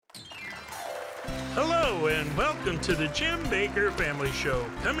Hello and welcome to the Jim Baker Family Show,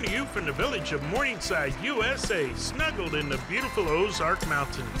 coming to you from the village of Morningside, USA, snuggled in the beautiful Ozark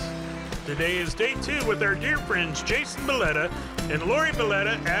Mountains. Today is day 2 with our dear friends Jason Balletta and Lori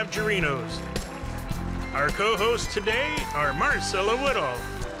Balletta-Avgerinos. Our co-hosts today are Marcella Woodall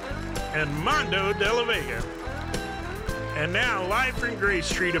and Mondo De La Vega. And now, live from Gray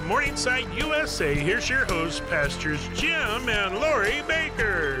Street of Morningside, USA, here's your host, Pastors Jim and Lori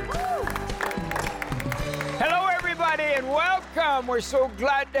Baker. Hello, everybody, and welcome. We're so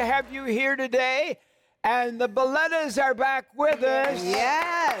glad to have you here today. And the Ballettas are back with us.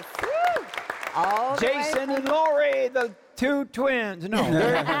 Yes. Woo. All Jason and Lori, the two twins. No,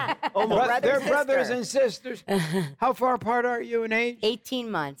 they're brothers and sisters. How far apart are you in age?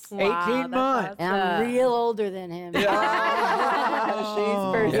 18 months. 18 months. And I'm real older than him. She's for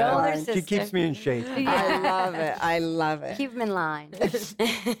The older sure. sister. She keeps me in shape. I love it. I love it. Keep him in line.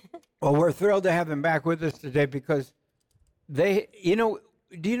 Well, we're thrilled to have them back with us today because do you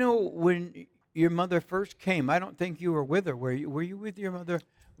know when your mother first came? I don't think you were with her. Were you with your mother?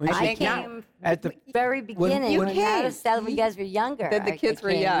 When I she came at the very beginning when came. you guys were younger. That the kids I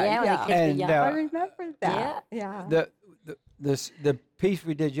were came. young. Yeah, when Yeah. the kids And, were young. I remember that. Yeah. the piece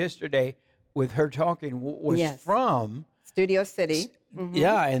we did yesterday with her talking was Yes. from Studio City. Mhm.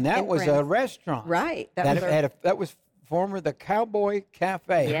 yeah, and that In was a France. restaurant. Right. That was former the Cowboy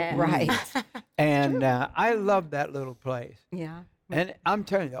Cafe. Yeah. Right. And I love that little place. Yeah. And I'm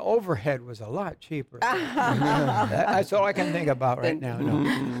telling you, the overhead was a lot cheaper. That's all I can think about right now.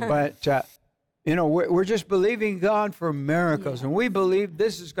 No. But, we're just believing God for miracles. And we believe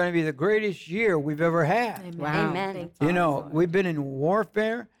this is going to be the greatest year we've ever had. Wow. Amen. We've been in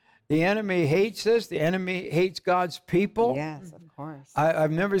warfare. The enemy hates us. The enemy hates God's people. Yes, of course.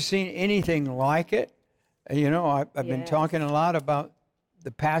 I've never seen anything like it. I've been talking a lot about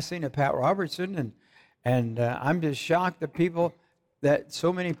the passing of Pat Robertson, and I'm just shocked that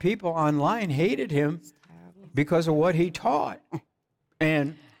so many people online hated him because of what he taught.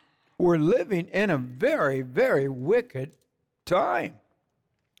 And we're living in a very, very wicked time.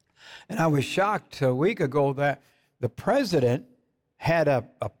 And I was shocked a week ago that the president had a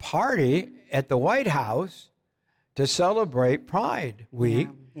party at the White House to celebrate Pride Week.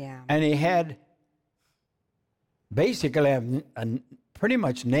 Yeah. And he had basically a pretty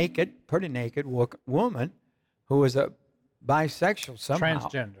naked woman who was a bisexual somehow.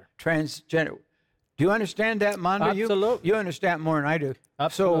 Transgender. Do you understand that, Mondo? Absolutely. You understand more than I do.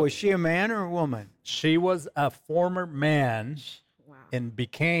 Absolutely. So was she a man or a woman? She was a former man and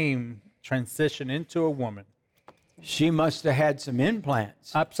transitioned into a woman. She must have had some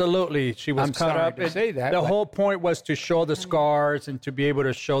implants. Absolutely. She was I'm cut sorry up. to say that, The but- whole point was to show the scars and to be able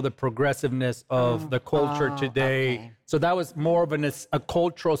to show the progressiveness of the culture today. okay. So that was more of a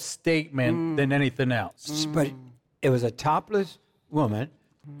cultural statement than anything else. But it was a topless woman.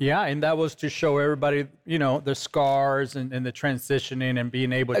 Yeah, and that was to show everybody, the scars and the transitioning and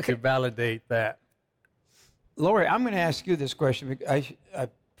being able to validate that. Lori, I'm going to ask you this question. I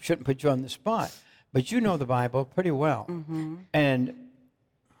shouldn't put you on the spot, but you know the Bible pretty well. Mm-hmm. And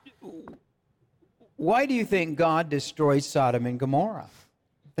why do you think God destroyed Sodom and Gomorrah?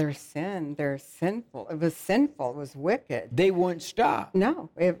 Their sin. They're sinful. It was sinful. It was wicked. They wouldn't stop. No,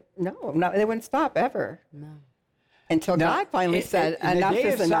 they wouldn't stop ever. No. Until God finally said, enough the day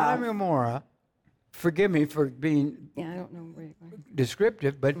is of enough. Sodom and Gomorrah, forgive me for being Yeah, I don't know where you're going.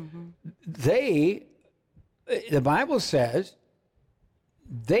 descriptive, but the Bible says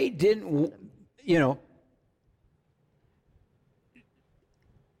they didn't,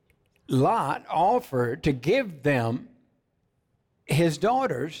 Lot offered to give them his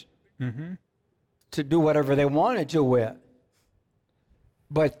daughters to do whatever they wanted to with.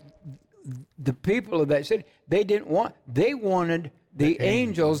 But the people of that city, they wanted the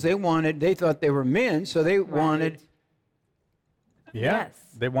angels, they thought they were men, so they wanted. Yeah. Yes.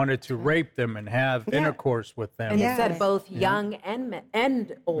 They wanted to rape them and have intercourse with them. And Yeah. it said both young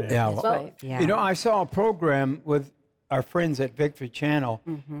and old. Yeah, as well, both. Yeah. I saw a program with our friends at Victory Channel,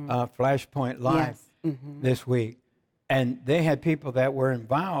 Flashpoint Live, this week, and they had people that were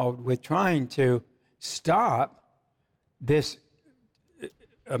involved with trying to stop this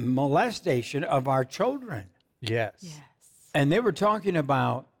molestation of our children. Yes. And they were talking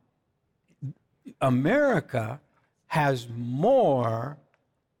about America has more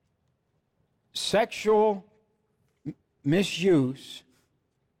sexual misuse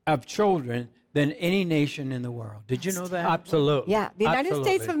of children than any nation in the world. Did you know that? Absolutely. Yeah, the United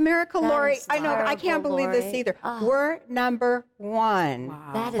States of America, That Lori, is I know, I can't horrible, believe this Lori. either. Oh. We're number one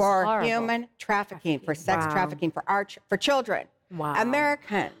That is for horrible. human trafficking, for sex trafficking, for children. Wow.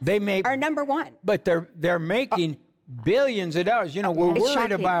 Americans They make are number one. But they're making billions of dollars. You know, we're It's worried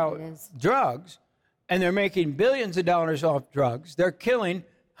shocking. about It is. drugs, and they're making billions of dollars off drugs. They're killing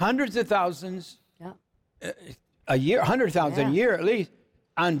hundreds of thousands Yeah. a year, 100,000 a year at least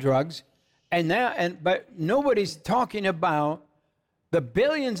on drugs. But nobody's talking about the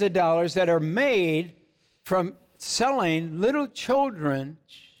billions of dollars that are made from selling little children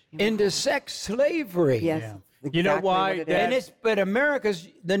into sex slavery. Yes. You know exactly why what it that- is. But America's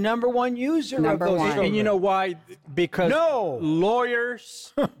the number one user Number of those one. children. And you know why? Because No.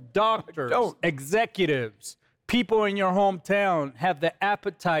 lawyers, doctors, Don't. executives, people in your hometown have the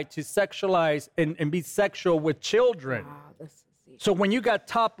appetite to sexualize and be sexual with children. Wow, this is the- So when you got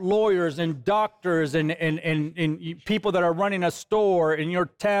top lawyers and doctors and people that are running a store in your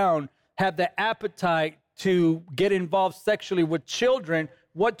town have the appetite to get involved sexually with children,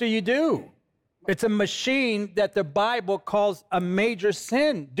 what do? It's a machine that the Bible calls a major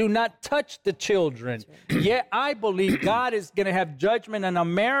sin. Do not touch the children. Yet I believe God is going to have judgment in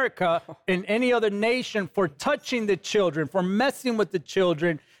America and any other nation for touching the children, for messing with the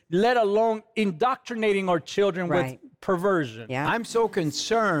children, let alone indoctrinating our children Right. with perversion. Yeah. I'm so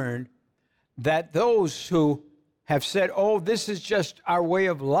concerned that those who have said, "Oh, this is just our way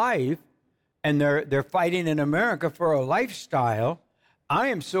of life," and they're fighting in America for a lifestyle. I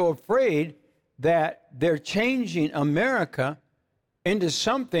am so afraid that they're changing America into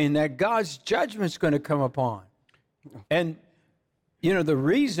something that God's judgment's going to come upon. And you know the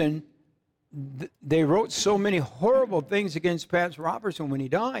reason they wrote so many horrible things against Pat Robertson when he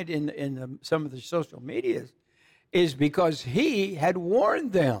died in some of the social medias is because he had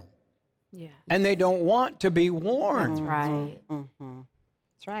warned them. Yeah. And they don't want to be warned. That's right.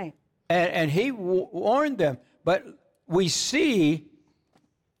 That's right. And he warned them. But we see,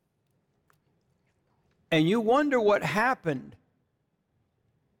 and you wonder what happened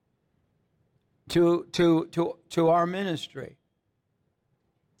to our ministry.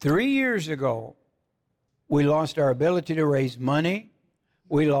 3 years ago, we lost our ability to raise money.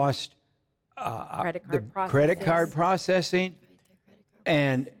 We lost credit card processing,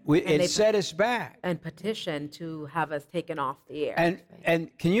 and it set us back. And petition to have us taken off the air.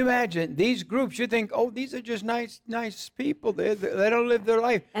 And can you imagine these groups? You think, oh, these are just nice people. They don't live their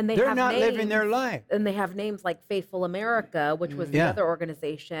life. And they're have not names, living their life. And they have names like Faithful America, which was the Yeah. other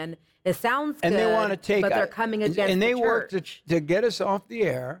organization. It sounds And good, they want to take, but they're coming against and they the work church. to get us off the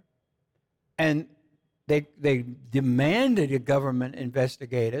air, and they demanded a government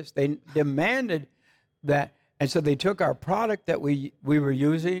investigate us. They demanded that, and so they took our product that we were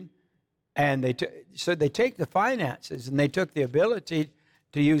using, and they take the finances, and they took the ability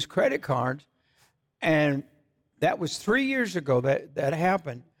to use credit cards, and that was 3 years ago that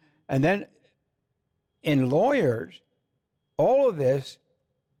happened, and then in lawyers, all of this.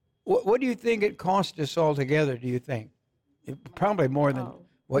 What do you think it cost us altogether, do you think? Probably more than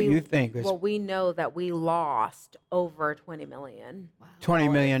what you think. Well, we know that we lost over $20 million.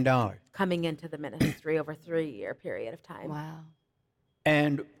 $20 million. Coming into the ministry over a 3-year period of time. Wow.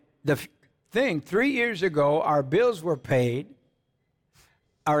 And the thing, 3 years ago, our bills were paid.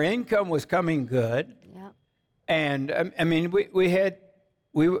 Our income was coming good. Yeah. And, I mean,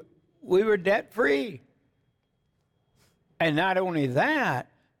 we were debt-free. And not only that,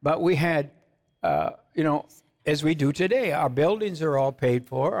 but we had, as we do today, our buildings are all paid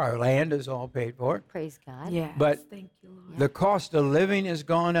for, our land is all paid for. Praise God. Yes. But Thank you, Lord. the cost of living has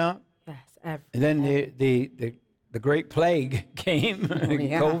gone up. Yes. And then the Great Plague came,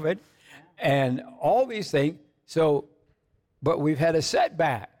 COVID, and all these things. So, but we've had a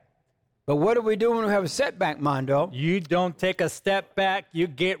setback. But what do we do when we have a setback, Mondo? You don't take a step back. You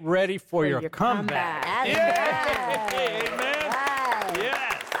get ready for your comeback. That's Amen. right.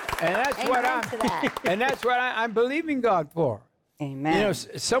 Yes. And that's Amen to that. and that's what I'm believing God for. Amen. You know,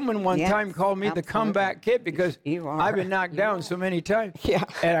 someone one Yes, time called me the absolutely. comeback kid because You are. I've been knocked down so many times. Yeah.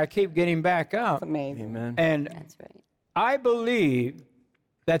 And I keep getting back up. Amazing. And That's right. I believe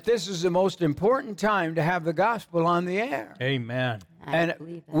that this is the most important time to have the gospel on the air. Amen. I And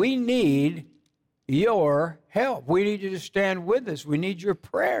believe that. we need your help. We need you to stand with us. We need your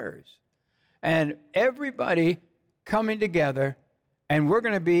prayers. And everybody coming together, and we're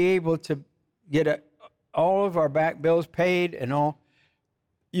going to be able to get all of our back bills paid, and all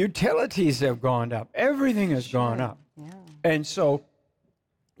utilities have gone up. Everything has gone up. Yeah. And so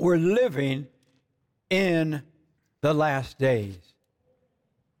we're living in the last days.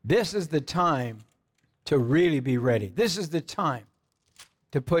 This is the time to really be ready. This is the time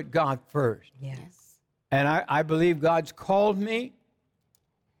to put God first. Yes. And I believe God's called me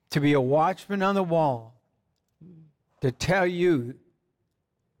to be a watchman on the wall. to tell you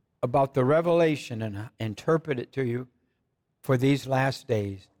about the revelation and interpret it to you for these last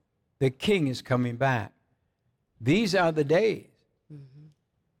days. The King is coming back. These are the days.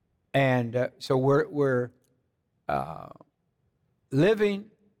 And so we're living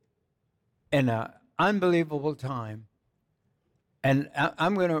in an unbelievable time. And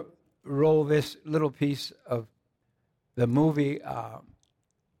I'm going to roll this little piece of the movie,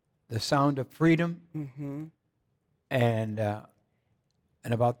 The Sound of Freedom, and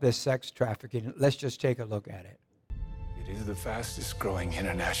about this sex trafficking. Let's just take a look at it. It is the fastest growing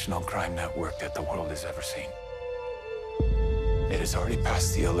international crime network that the world has ever seen. It has already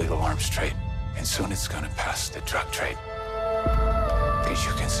passed the illegal arms trade, and soon it's going to pass the drug trade. Because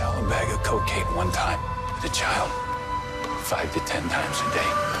you can sell a bag of cocaine one time with a child 5 to 10 times a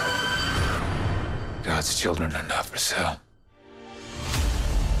day. God's children are not for sale.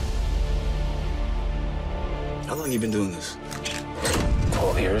 How long you been doing this?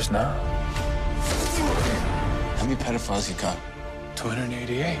 12 years now. How many pedophiles you got?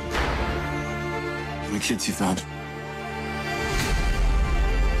 288. How many kids you found?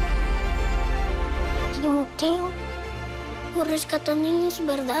 Timoteo, tú rescatas niños,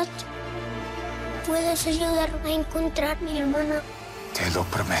 ¿verdad? ¿Puedes ayudarme a encontrar a mi hermana? Te lo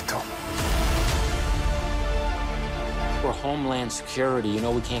prometo. For Homeland Security, you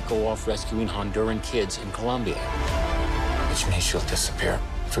know we can't go off rescuing Honduran kids in Colombia. Which means she'll disappear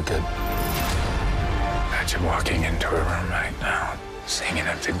for good. Imagine walking into her room right now, seeing an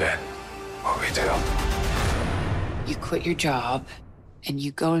empty bed. What we do? You quit your job, and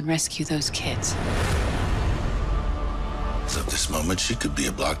you go and rescue those kids. So at this moment, she could be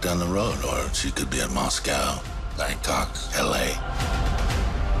a block down the road, or she could be in Moscow, Bangkok, LA.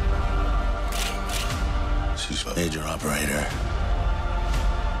 She's a major operator.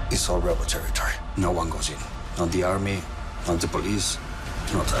 It's all rebel territory. No one goes in. Not the army, not the police,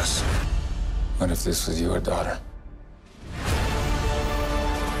 not us. What if this was your daughter?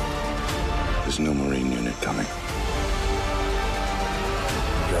 There's no Marine unit coming.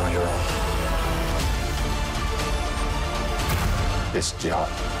 You're on your own. This job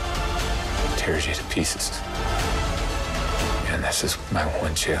tears you to pieces. And this is my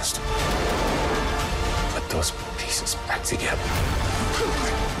one chance to put those pieces back together.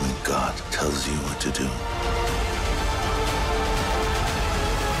 When God tells you what to do,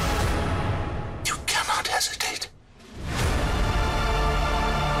 you cannot hesitate.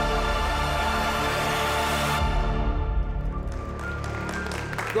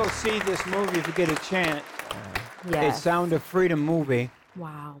 Go see this movie if you get a chance. Yes. It's Sound of Freedom movie.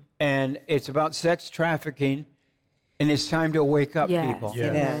 Wow. And it's about sex trafficking, and it's time to wake up, Yes. people.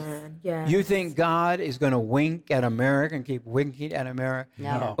 It is. Yes. You think God is going to wink at America and keep winking at America?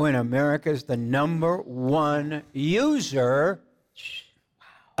 No. When America's the number one user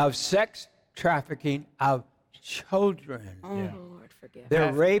of sex trafficking of children. Lord, forgive.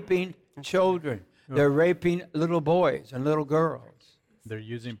 They're raping children. They're raping little boys and little girls. They're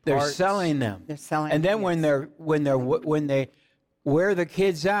using They're parts. selling them. They're selling And then yes. when they wear the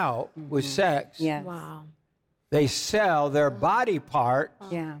kids out with sex, Yes. Wow. they sell their body part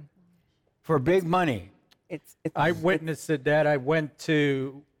Yeah. for big money. It's I witnessed it, Dad. I went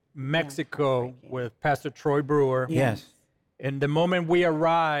to Mexico with Pastor Troy Brewer. Yes. And the moment we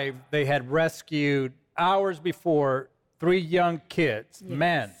arrived, they had rescued hours before 3 young kids,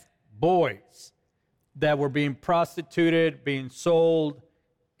 men, boys, that were being prostituted, being sold.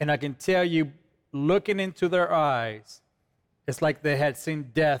 And I can tell you, looking into their eyes, it's like they had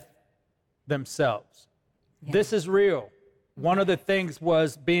seen death themselves. This is real. One of the things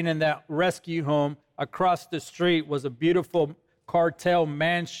was being in that rescue home. Across the street was a beautiful cartel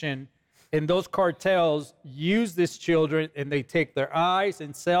mansion. And those cartels use these children, and they take their eyes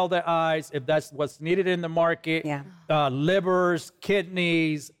and sell their eyes if that's what's needed in the market. Yeah. Livers,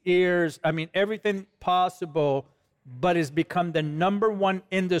 kidneys, ears, I mean, everything possible, but it's become the number one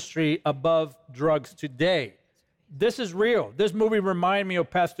industry above drugs today. This is real. This movie reminded me of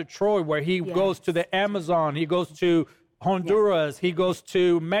Pastor Troy, where he goes to the Amazon, he goes to Honduras, he goes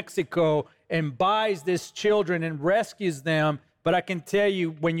to Mexico, and buys these children and rescues them. But I can tell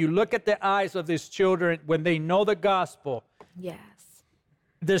you, when you look at the eyes of these children, when they know the gospel, Yes.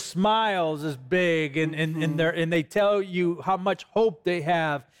 their smiles is big, and they tell you how much hope they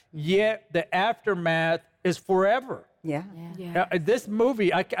have. Yet the aftermath is forever. Yeah. This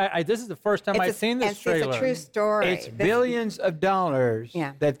movie, this is the first time I've seen this trailer. It's a true story. It's billions of dollars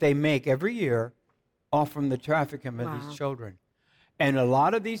that they make every year off from the trafficking of these children. And a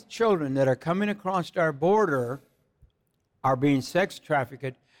lot of these children that are coming across our border are being sex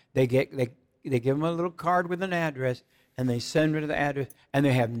trafficked. They give them a little card with an address, and they send them to the address, and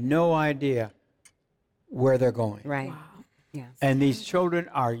they have no idea where they're going. Right. Wow. Yes. And these children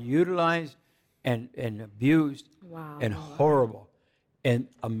are utilized and abused and horrible. And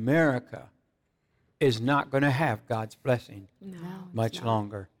America is not going to have God's blessing much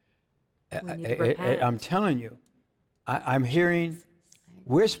longer. I'm telling you, I'm hearing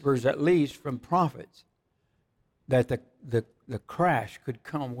whispers, at least from prophets, that the crash could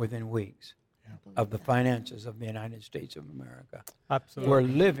come within weeks of the finances of the United States of America. Absolutely. We're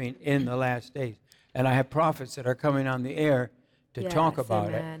living in the last days. And I have prophets that are coming on the air to talk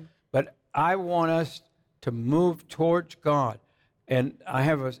about it. But I want us to move towards God. And I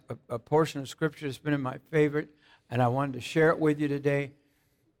have a portion of Scripture that's been in my favorite, and I wanted to share it with you today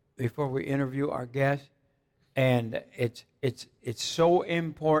before we interview our guest. And it's so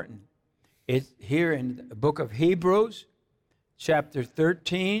important. It's here in the book of Hebrews, chapter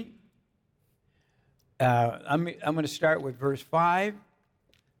 13. I'm going to start with verse 5.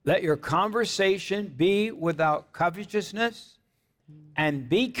 Let your conversation be without covetousness, and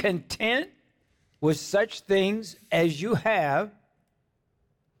be content with such things as you have.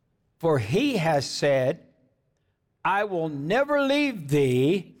 For he has said, I will never leave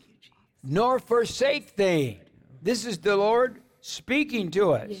thee, nor forsake thee. This is the Lord speaking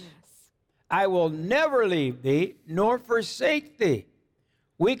to us. Yes. I will never leave thee, nor forsake thee.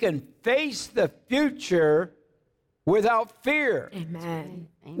 We can face the future without fear. Amen.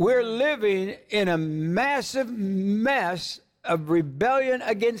 We're living in a massive mess of rebellion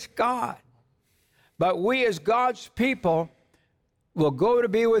against God. But we as God's people will go to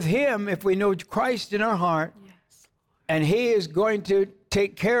be with him if we know Christ in our heart. Yes. And he is going to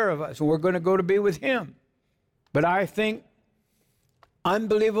take care of us. We're going to go to be with him. But I think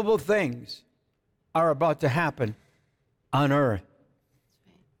unbelievable things are about to happen on earth.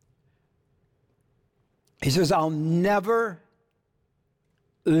 He says, I'll never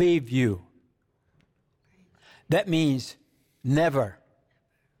leave you. That means never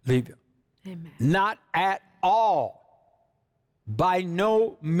leave you. Amen. Not at all. By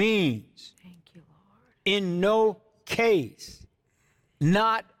no means. Thank you, Lord. In no case.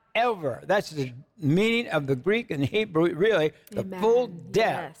 Not ever. That's the meaning of the Greek and Hebrew, really, the full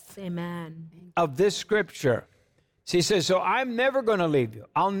depth of this scripture. So he says, so I'm never going to leave you.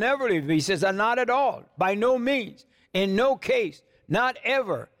 I'll never leave you. He says, not at all. By no means. In no case. Not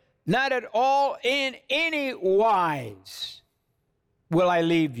ever. Not at all. In any wise will I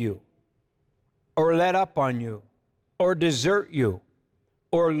leave you, or let up on you, or desert you,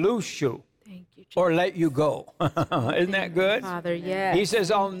 or loose you, or let you go. Isn't that good? Father, yes. He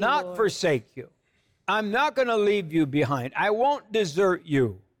says, I'll not forsake you. I'm not going to leave you behind. I won't desert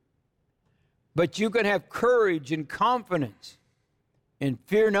you. But you can have courage and confidence and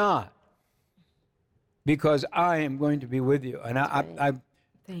fear not, because I am going to be with you. And I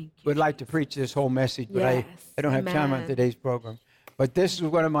would like to preach this whole message, but I don't have time on today's program. But this is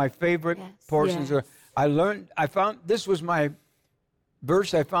one of my favorite portions. I found, this was my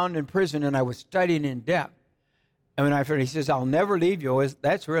verse I found in prison, and I was studying in depth. And when I heard, he says, I'll never leave you.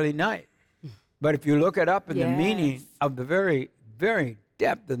 That's really nice. But if you look it up in the meaning of the very, very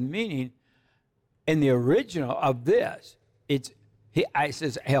depth of the meaning, in the original of this, I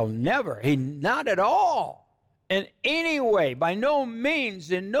says, he'll never, not at all, in any way, by no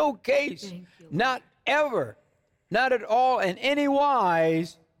means, in no case, not ever, not at all, in any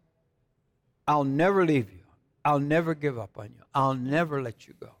wise, I'll never leave you. I'll never give up on you. I'll never let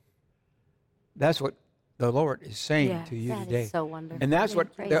you go. That's what the Lord is saying to you today. Is so wonderful. And that's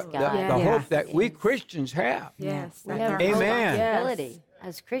what the hope that we Christians have. Yes. We have Amen. responsibility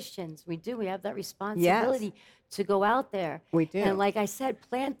as Christians. We do. We have that responsibility to go out there. We do. And like I said,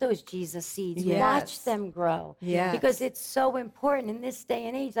 plant those Jesus seeds. Yes. Watch them grow. Yes. Because it's so important in this day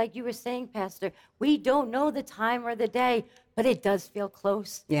and age. Like you were saying, Pastor, we don't know the time or the day, but it does feel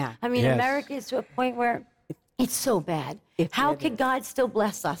close. Yeah. I mean, America is to a point where it's so bad. How can God still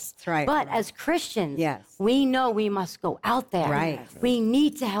bless us? That's right. But as Christians, we know we must go out there. Right. We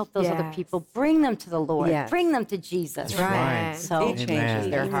need to help those other people, bring them to the Lord, bring them to Jesus. That's right. So it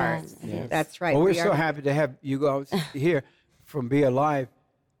changes their hearts. That's right. Well, we're so happy to have you guys here from Be Alive.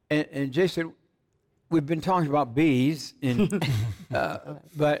 And Jason, we've been talking about bees,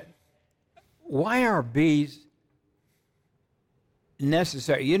 but why are bees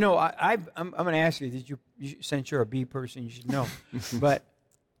necessary? You know, I'm going to ask you, since you're a bee person, you should know. But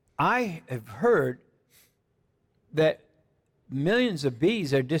I have heard that millions of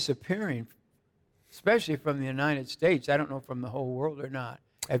bees are disappearing, especially from the United States. I don't know from the whole world or not.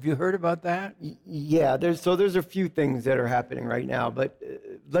 Have you heard about that? Yeah, there's a few things that are happening right now, but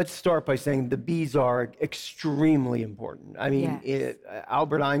let's start by saying the bees are extremely important. I mean,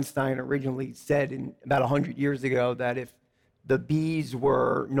 Albert Einstein originally said about 100 years ago that if the bees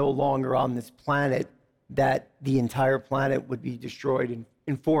were no longer on this planet, that the entire planet would be destroyed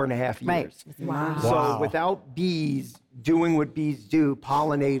in 4.5 years. Wow. So without bees doing what bees do,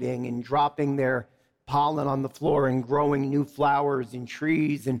 pollinating and dropping their pollen on the floor and growing new flowers and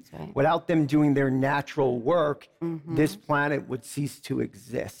trees, and without them doing their natural work, this planet would cease to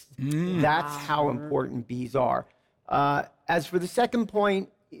exist. That's how important bees are. As for the second point,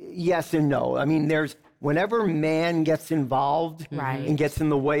 yes and no. I mean, whenever man gets involved and gets in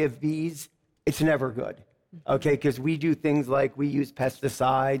the way of bees, it's never good, okay? Because we do things like we use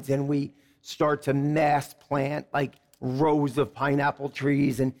pesticides and we start to mass plant like rows of pineapple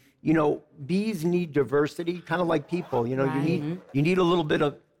trees, and bees need diversity, kind of like people. You need a little bit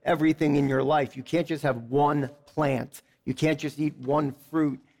of everything in your life. You can't just have one plant. You can't just eat one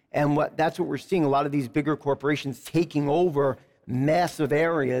fruit. And that's what we're seeing. A lot of these bigger corporations taking over massive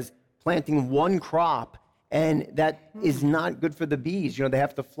areas, planting one crop, and that is not good for the bees. They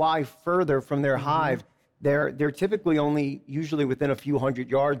have to fly further from their hive. They're typically only usually within a few hundred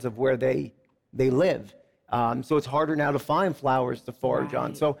yards of where they live. So it's harder now to find flowers to forage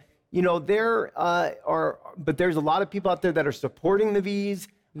on. So, but there's a lot of people out there that are supporting the bees.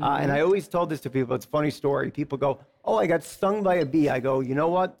 And I always tell this to people. It's a funny story. People go, "Oh, I got stung by a bee." I go, "You know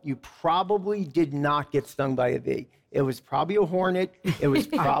what? You probably did not get stung by a bee. It was probably a hornet. It was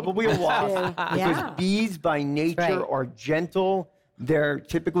probably a wasp." Because bees by nature are gentle. They're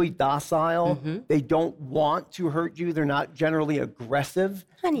typically docile. They don't want to hurt you. They're not generally aggressive.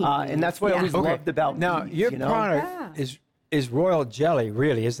 And that's what I always loved about bees. Now, your product is royal jelly,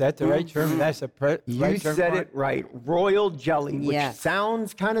 really. Is that the right term? That's You said it right. Royal jelly, which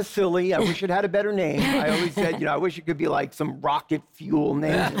sounds kind of silly. I wish it had a better name. I always said, I wish it could be like some rocket fuel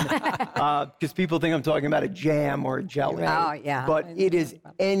name. Because people think I'm talking about a jam or a jelly. Oh, yeah. But it is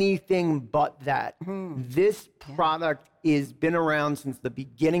anything but that. This product has been around since the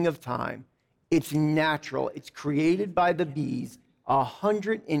beginning of time. It's natural. It's created by the bees.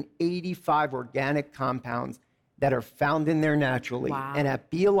 185 organic compounds that are found in there naturally. And at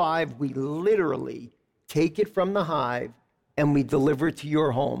Be Alive, we literally take it from the hive and we deliver it to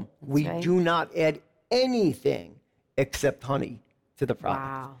your home. We do not add anything except honey to the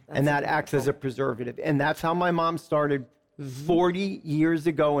product. And that acts as a preservative. And that's how my mom started 40 years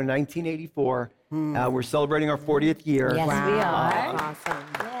ago in 1984. We're celebrating our 40th year. Yes, we are. Awesome.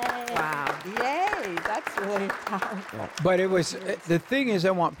 Yay. Wow. Yay, that's really powerful. But it was, the thing is,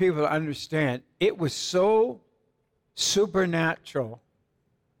 I want people to understand, it was so supernatural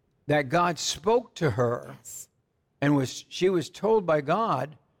that God spoke to her and she was told by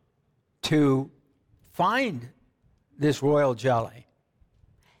God to find this royal jelly.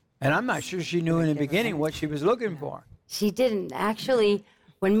 And I'm not sure she knew in the beginning what she was looking for. She didn't. Actually,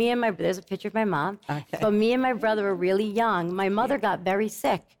 when there's a picture of my mom. But me and my brother were really young. My mother got very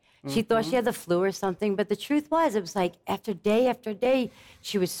sick. She thought she had the flu or something, but the truth was, it was like after day,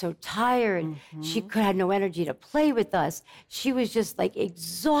 she was so tired. She had no energy to play with us. She was just like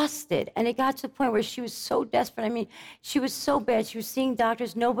exhausted. And it got to the point where she was so desperate. I mean, she was so bad. She was seeing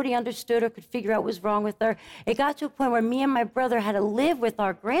doctors. Nobody understood or could figure out what was wrong with her. It got to a point where me and my brother had to live with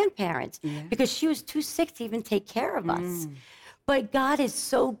our grandparents because she was too sick to even take care of us. But God is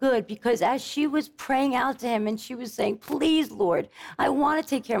so good, because as she was praying out to him and she was saying, "Please, Lord, I want to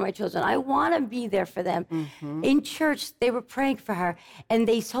take care of my children. I want to be there for them." In church, they were praying for her, and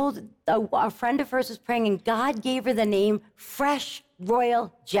they told a friend of hers was praying, and God gave her the name Fresh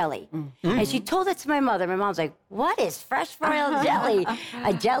Royal Jelly. And she told it to my mother. My mom's like, "What is Fresh Royal Jelly?"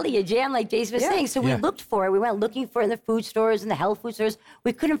 A jelly, a jam, like Jason was saying. So we looked for it. We went looking for it in the food stores and the health food stores.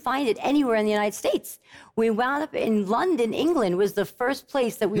 We couldn't find it anywhere in the United States. We wound up in London, England, was the first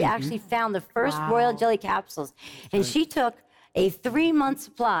place that we actually found the first Royal Jelly capsules. And she took a 3-month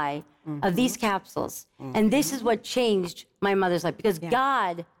supply of these capsules. And this is what changed my mother's life, because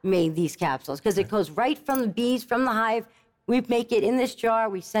God made these capsules, because it goes right from the bees, from the hive. We make it in this jar.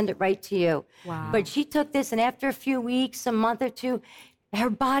 We send it right to you. But she took this, and after a few weeks, a month or two, her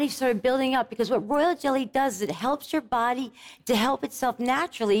body started building up, because what royal jelly does is it helps your body to help itself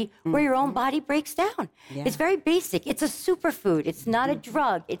naturally where your own body breaks down. It's very basic. It's a superfood. It's not a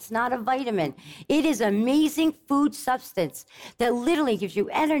drug. It's not a vitamin. It is amazing food substance that literally gives you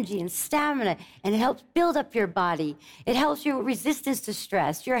energy and stamina, and it helps build up your body. It helps you with resistance to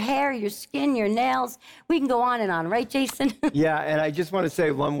stress, your hair, your skin, your nails. We can go on and on, right, Jason? Yeah, and I just want to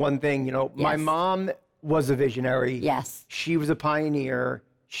say one thing. My mom was a visionary. Yes. She was a pioneer.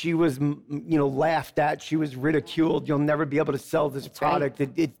 She was, laughed at. She was ridiculed. You'll never be able to sell this product.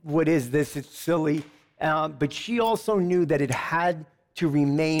 Right. What is this? It's silly. But she also knew that it had to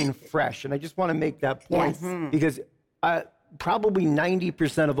remain fresh. And I just want to make that point because probably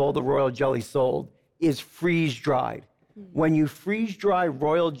 90% of all the royal jelly sold is freeze-dried. When you freeze-dry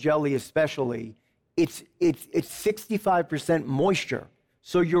royal jelly especially, it's 65% moisture.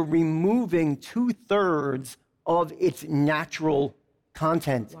 So you're removing 2/3 of its natural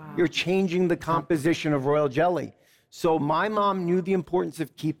content. Wow. You're changing the composition of royal jelly. So my mom knew the importance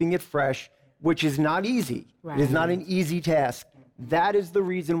of keeping it fresh, which is not easy. Right. It is not an easy task. That is the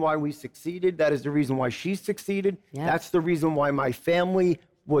reason why we succeeded. That is the reason why she succeeded. Yep. That's the reason why my family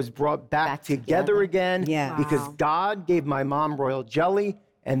was brought back together again. Yeah. Because God gave my mom royal jelly,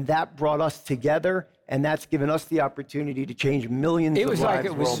 and that brought us together. And that's given us the opportunity to change millions of lives. It was like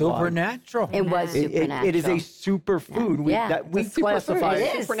it was supernatural. It was supernatural. It is a superfood. We classify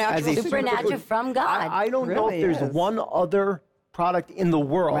it as a supernatural from God. I don't know if there's one other product in the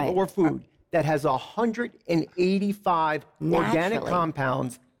world or food that has 185 organic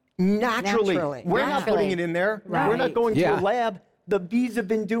compounds naturally. We're not putting it in there. Right. We're not going to a lab. The bees have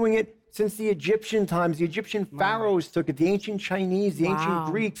been doing it since the Egyptian times. The Egyptian pharaohs took it. The ancient Chinese, the ancient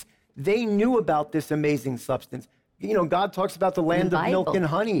Greeks. They knew about this amazing substance. God talks about the land of milk and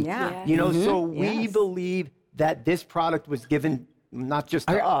honey. Yeah. So we believe that this product was given not just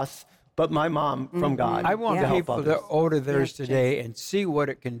to us, but my mom from God. I want people to order theirs today and see what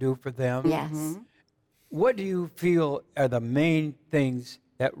it can do for them. Yes. What do you feel are the main things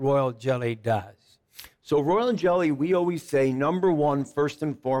that royal jelly does? So royal jelly, we always say, number one, first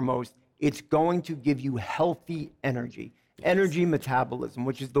and foremost, it's going to give you healthy energy. Energy metabolism,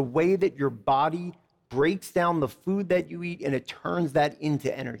 which is the way that your body breaks down the food that you eat and it turns that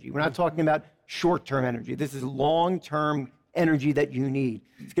into energy. We're not talking about short-term energy. This is long-term energy that you need.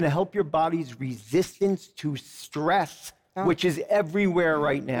 It's going to help your body's resistance to stress, which is everywhere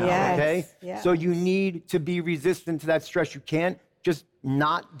right now, okay? Yes. So you need to be resistant to that stress. You can't just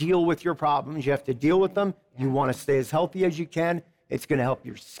not deal with your problems. You have to deal with them. You want to stay as healthy as you can. It's going to help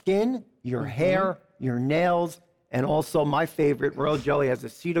your skin, your hair, your nails. And also, my favorite, royal jelly has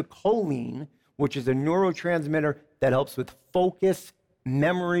acetylcholine, which is a neurotransmitter that helps with focus,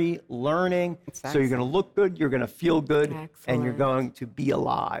 memory, learning. So you're going to look good, you're going to feel good, and you're going to be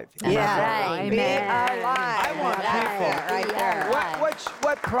alive. Yeah, be alive. I want people. Right there.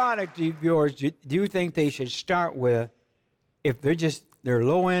 What product of yours do you think they should start with if they're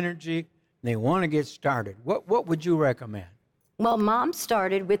low energy and they want to get started? What would you recommend? Well, Mom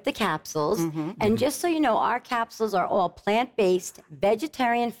started with the capsules, and just so you know, our capsules are all plant-based,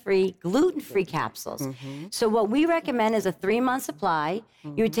 vegetarian-free, gluten-free capsules. So what we recommend is a 3-month supply.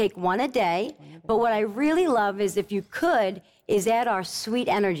 You would take one a day, but what I really love is if you could, is add our Sweet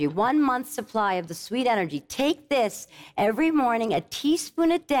Energy, 1 month supply of the Sweet Energy. Take this every morning. A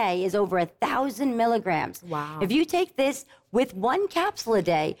teaspoon a day is over 1,000 milligrams. Wow. If you take this with 1 capsule a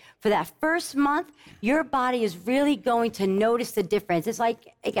day for that first month, your body is really going to notice the difference. It's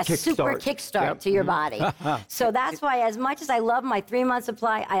like a super kickstart to your body. So that's why, as much as I love my 3-month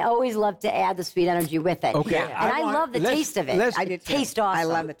supply, I always love to add the Sweet Energy with it. Okay. And I love the taste of it. I do too. Taste awesome. I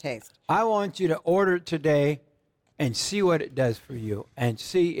love the taste. I want you to order it today and see what it does for you and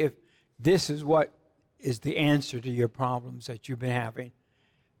see if this is what is the answer to your problems that you've been having.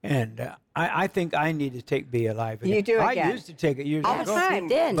 And I think I need to take Be Alive again. You do again. I used to take it years all ago. the time.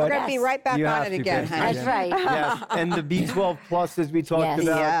 We're going to be right back on it again, honey. That's right. Yes, and the B12 Plus, as we talked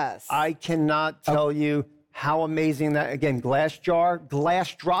about, I cannot tell you how amazing that, again, glass jar,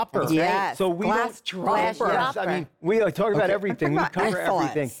 glass dropper. Yes, so we glass dropper. Yes, I mean, we talk about everything. We cover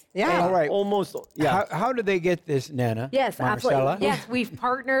everything. Yeah. All right. Almost, How do they get this, Nana? Yes, Marcella? absolutely. Yes, we've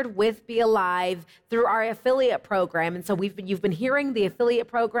partnered with Be Alive through our affiliate program. And so you've been hearing the affiliate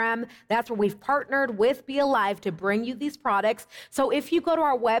program. That's where we've partnered with Be Alive to bring you these products. So if you go to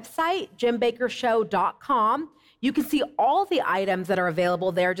our website, JimBakkerShow.com, you can see all the items that are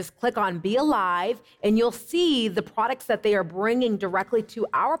available there. Just click on Be Alive, and you'll see the products that they are bringing directly to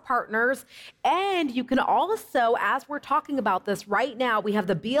our partners. And you can also, as we're talking about this right now, we have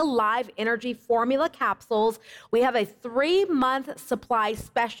the Be Alive Energy Formula capsules. We have a 3-month supply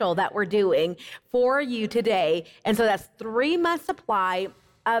special that we're doing for you today. And so that's 3-month supply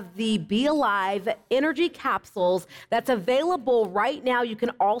of the Be Alive Energy capsules that's available right now. You can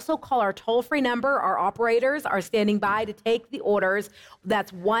also call our toll-free number. Our operators are standing by to take the orders.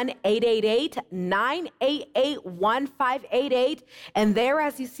 That's 1-888-988-1588. And there,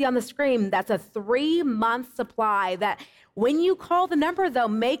 as you see on the screen, that's a 3-month supply that When you call the number, though,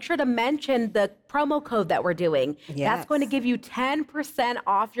 make sure to mention the promo code that we're doing. That's going to give you 10%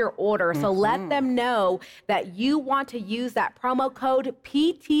 off your order. So let them know that you want to use that promo code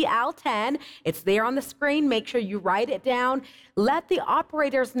PTL10. It's there on the screen. Make sure you write it down. Let the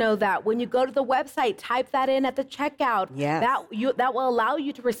operators know that when you go to the website, type that in at the checkout. That will allow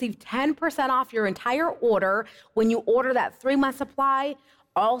you to receive 10% off your entire order when you order that 3-month supply.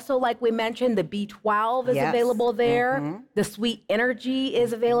 Also, like we mentioned, the B12 is available there. The Sweet Energy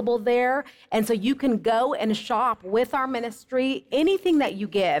is available there. And so you can go and shop with our ministry. Anything that you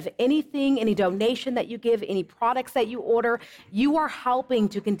give, any donation that you give, any products that you order, you are helping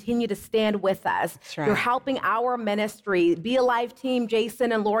to continue to stand with us. That's right. You're helping our ministry. Be Alive team,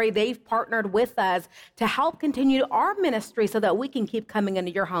 Jason and Lori, they've partnered with us to help continue our ministry so that we can keep coming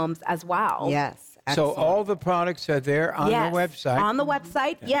into your homes as well. Yes. So all the products are there on the website. On the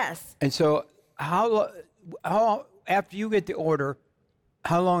website, yes. And so how after you get the order,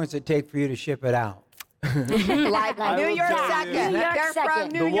 how long does it take for you to ship it out? Like New York second. They're from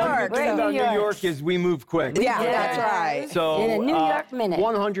New York. The one good thing about New York is we move quick. Yeah, that's right. So in a New York minute.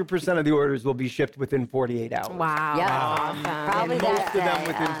 100% of the orders will be shipped within 48 hours. Wow. Yep. Awesome. Probably And most of them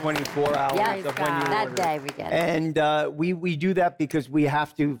within 24 hours Yes, of when you that order. day we get it. And we do that because we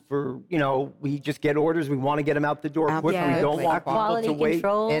have to, we just get orders. We want to get them out the door quick. Absolutely. We don't want Our people quality to wait.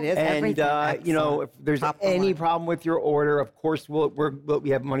 control. It is And everything. if there's any problem with your order, of course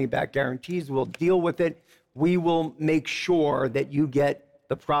we have money back guarantees. We'll deal with it. We will make sure that you get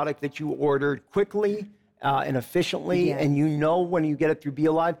the product that you ordered quickly and efficiently, and when you get it through Be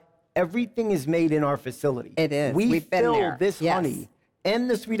Alive, everything is made in our facility. It is. We We've been fill there. this Yes. honey and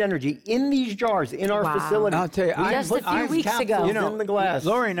the Sweet Energy in these jars in our facility. I'll tell you, We Just a put few these weeks ago. capsules in the glass.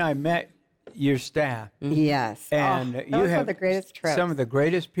 Lori and I met your staff. Yes. And you those are have the greatest trips. some of the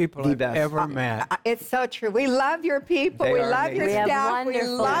greatest people I've best. ever met. It's so true. We love your people. They We are love your amazing. We have staff.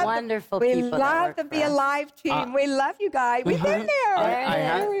 wonderful, We wonderful people that love work the for Be us. Alive team. We love you guys. We've been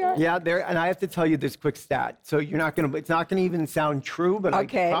there. And I have to tell you this quick stat. So it's not gonna even sound true, but I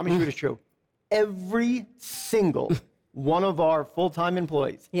promise you it is true. Every single one of our full-time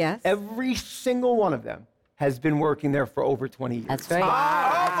employees, every single one of them has been working there for over 20 years. That's right.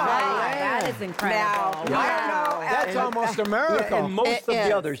 That is incredible. Now, I don't know. That's almost a miracle. And most of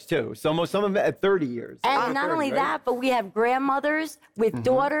the others too. So some of them at 30 years. And not only that, but we have grandmothers with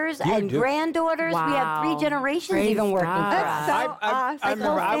daughters and granddaughters. We have 3 generations even working for us. That's so awesome. I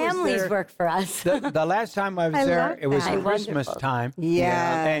remember I was families there. work for us. The last time I was there, it was that. Christmas time.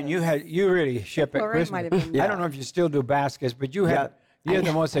 Yes. And you really ship at Lori Christmas. might have been- I don't know if you still do baskets, but you have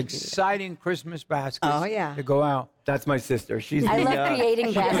the most exciting Christmas baskets to go out. That's my sister. She's I love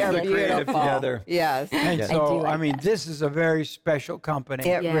creating baskets. creative together. Yes. And so, I mean, this is a very special company.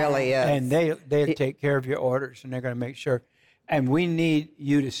 It really is. And they take care of your orders, and they're going to make sure. And we need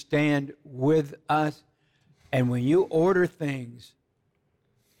you to stand with us. And when you order things,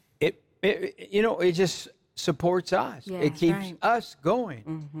 it just supports us. Yeah, it keeps us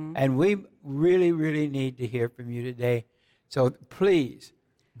going. And we really, really need to hear from you today. So please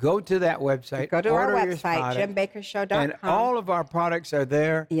go to that website. Go to order our your website, product, JimBakerShow.com. and all of our products are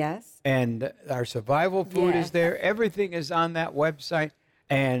there. Yes. And our survival food is there. Everything is on that website.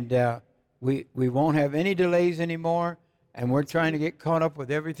 And we won't have any delays anymore. And we're trying to get caught up with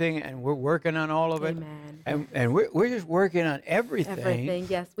everything. And we're working on all of it. Amen. And we're just working on everything. Everything,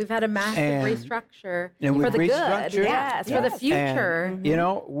 yes. We've had a massive restructure And for we've the good. restructured. Yes, for the future.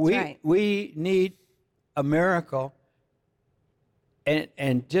 And, we need a miracle.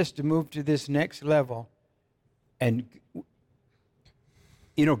 And just to move to this next level, and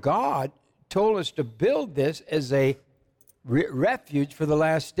God told us to build this as a refuge for the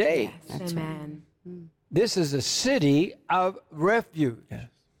last days. Yes. Amen. This is a city of refuge. Yes.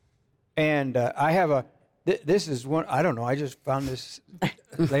 And I have this is one, I don't know, I just found this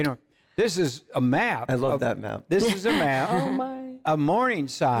later. This is a map. I love that map. This is a map of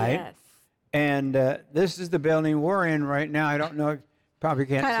Morningside. Yes. And this is the building we're in right now. I don't know, probably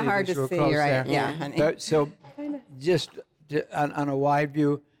can't see Kind of hard this to real see, close right? there. Yeah, honey. But, so just on a wide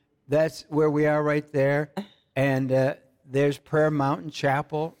view, that's where we are right there. And there's Prayer Mountain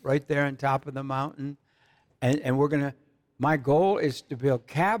Chapel right there on top of the mountain. And we're going to, my goal is to build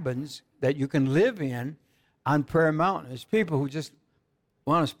cabins that you can live in on Prayer Mountain. There's people who just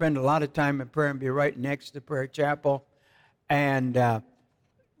want to spend a lot of time in prayer and be right next to Prayer Chapel. And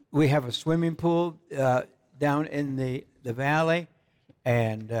we have a swimming pool down in the valley.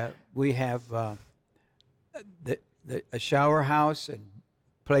 And we have a shower house and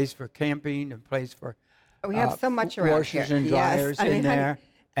place for camping and place for We have so much around washers here. and Yes. dryers I mean, in there.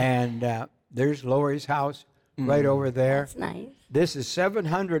 And there's Lori's house right over there. That's nice. This is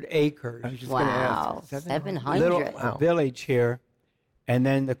 700 acres. I was just going to ask. 700. Little village here. And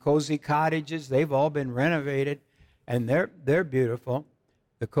then the cozy cottages, they've all been renovated, and they're beautiful,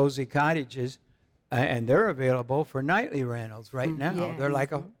 the cozy cottages, and they're available for nightly rentals right now. Yes. They're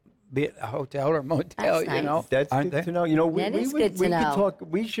like a hotel or motel, That's nice. That's good to know. You know, we good to could know. talk.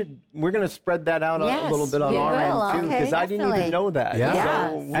 We're going to spread that out a little bit on we our will. end too, Okay, because I didn't even definitely. know that. Yeah.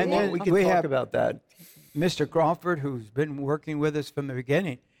 So And then we can we talk have- about that. Mr. Crawford, who's been working with us from the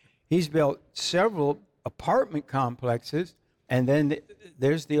beginning, he's built several apartment complexes, and then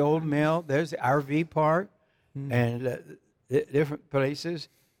there's the old mill, there's the RV park, and the different places.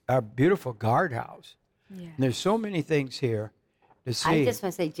 Our beautiful guardhouse. Yeah. And there's so many things here to see. I just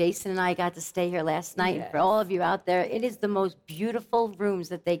want to say, Jason and I got to stay here last night. And for all of you out there, it is the most beautiful rooms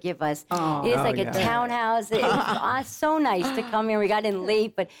that they give us. It is like a townhouse. It was so nice to come here. We got in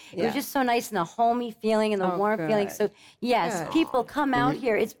late, but it was just so nice and the homey feeling and the warm feeling. So, yes, people come out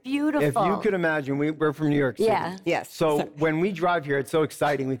here. It's beautiful. If you could imagine, we're from New York City. Yeah. Yes. So when we drive here, it's so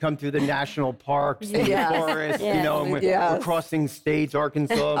exciting. We come through the national parks and the forest, you know, and we're crossing states,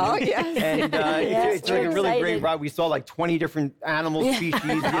 Arkansas. Oh, yes. And it's like a really great excited. ride. We saw like 20 different animal species,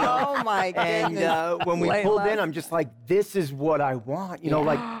 you know. Oh, my goodness. And when we pulled in, I'm just like, this is what I want. You know,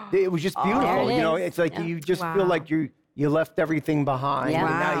 like, it was just beautiful. There it You know, is. it's like you just feel like you left everything behind. Yeah.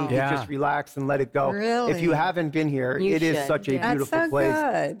 And now you can just relax and let it go. Really? If you haven't been here, You it is should. such a That's beautiful so place.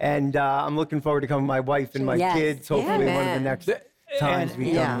 good. And I'm looking forward to coming with my wife and my Yes. kids. Hopefully, one of the next times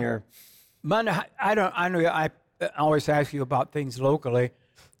we come here. Manda, I know I always ask you about things locally,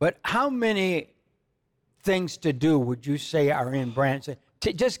 but how many things to do would you say are in Branson?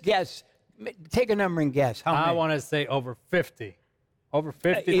 Just guess. Take a number and guess. How many? I want to say over 50. Over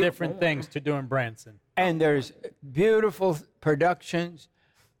 50 different things to do in Branson. And there's beautiful productions.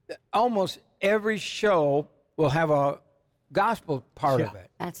 Almost every show will have a gospel part of it.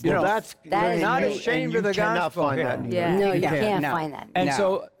 That's You know, nice. That is not great. ashamed of the gospel find here. that in Yeah. No, you Yeah. can't No. find that. And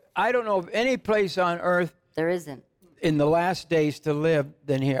so I don't know of any place on earth There isn't. in the last days to live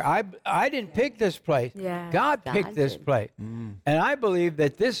than here. I didn't pick this place. Yeah. God picked this did. place. And I believe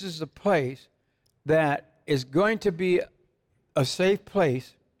that this is a place that is going to be a safe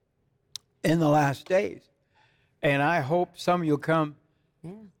place in the last days. And I hope some of you come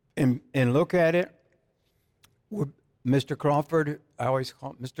and look at it. Mr. Crawford, I always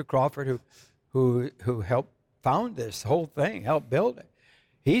call him Mr. Crawford, who helped found this whole thing, helped build it.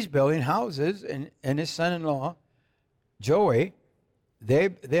 He's building houses, and his son-in-law, Joey, they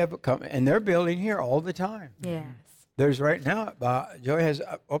have come, and they're building here all the time. Yes. There's right now, Joey has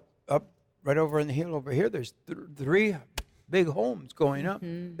up right over in the hill over here, there's 3 big homes going up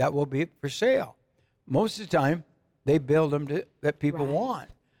that will be for sale. Most of the time, they build them that people want.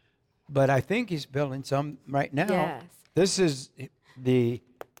 But I think he's building some right now. Yes. This is the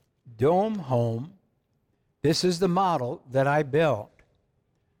dome home. This is the model that I built.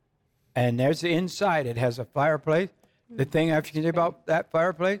 And there's the inside. It has a fireplace. The thing I have to say about that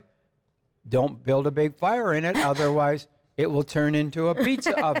fireplace, don't build a big fire in it, otherwise it will turn into a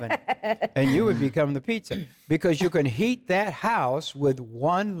pizza oven. And you would become the pizza. Because you can heat that house with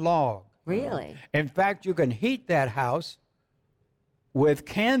 1 log. Really? In fact, you can heat that house with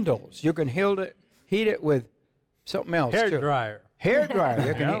candles. You can heat it with something else, Hair too. dryer. Hair dryer.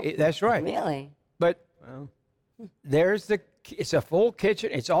 You can that's right. Really? But it's a full kitchen.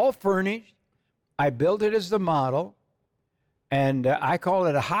 It's all furnished. I built it as the model, and I call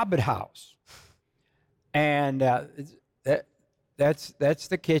it a hobbit house. And that's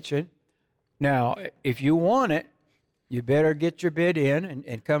the kitchen. Now, if you want it, you better get your bid in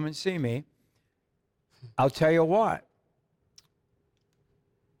and come and see me. I'll tell you what.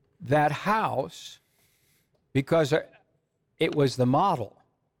 That house, because it was the model,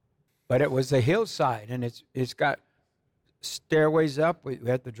 but it was the hillside, and it's got stairways up. We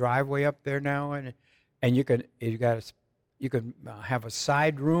have the driveway up there now, and you can have a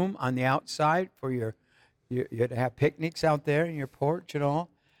side room on the outside for you to have picnics out there in your porch and all.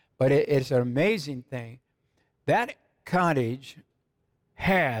 But it's an amazing thing. That cottage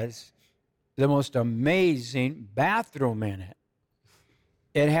has the most amazing bathroom in it.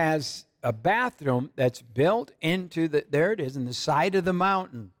 It has a bathroom that's built into there it is, in the side of the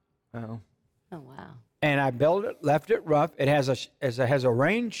mountain. Oh. Oh, wow. And I built it, left it rough. It has a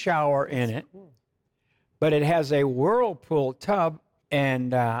rain shower in it, but it has a whirlpool tub,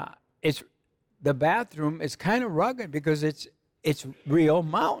 and the bathroom is kind of rugged because it's real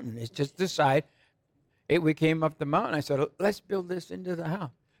mountain. It's just the side. We came up the mountain. I said, let's build this into the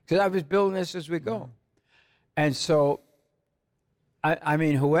house, because I was building this as we go. And so, I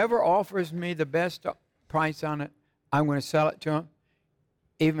mean, whoever offers me the best price on it, I'm going to sell it to them,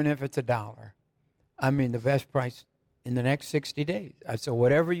 even if it's $1. I mean, the best price in the next 60 days. I said,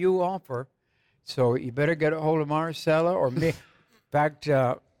 whatever you offer. So you better get a hold of Marcella or me. In fact,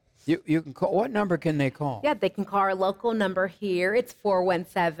 you can call. What number can they call? Yeah, they can call our local number here. It's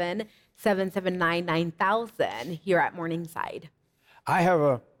 417-779-9000 here at Morningside. I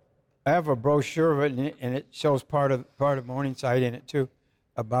have a brochure of it, and it shows part of Morningside in it too,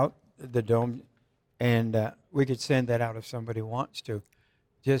 about the dome, and we could send that out if somebody wants to.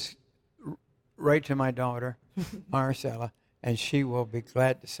 Just write to my daughter, Marcella, and she will be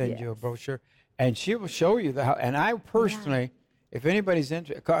glad to send you a brochure, and she will show you the house. And I personally, if anybody's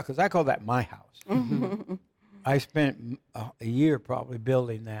interested, because I call that my house. I spent a year probably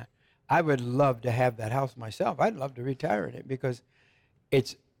building that. I would love to have that house myself. I'd love to retire in it because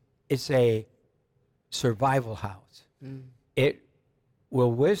it's a survival house. It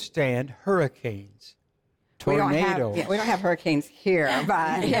will withstand hurricanes, tornadoes. We don't have hurricanes here,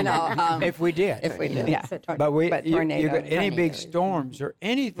 but if we did, yeah. But you got any big tornadoes. storms or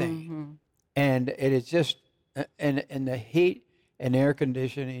anything, and it is just and the heat and air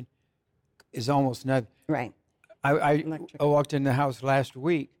conditioning is almost nothing. Right. I walked in the house last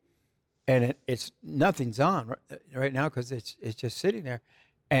week, and it's nothing's on right now because it's just sitting there,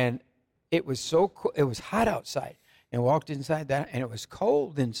 and it was so cool. It was hot outside, and walked inside that, and it was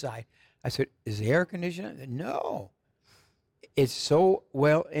cold inside. I said, "Is the air conditioner?" No. It's so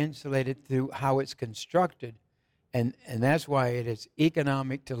well insulated through how it's constructed, and that's why it is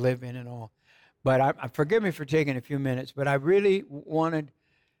economic to live in and all. But forgive me for taking a few minutes, but I really wanted,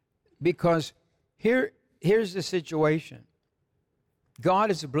 because here's the situation. God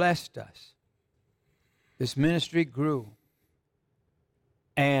has blessed us. This ministry grew,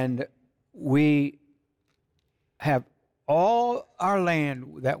 and we have all our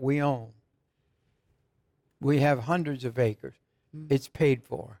land that we own. We have hundreds of acres. It's paid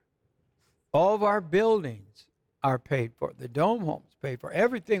for. All of our buildings are paid for. The dome home's paid for.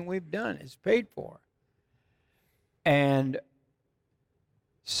 Everything we've done is paid for. And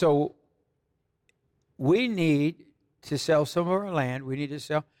so we need to sell some of our land. We need to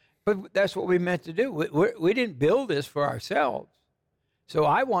sell. But that's what we meant to do. We didn't build this for ourselves. So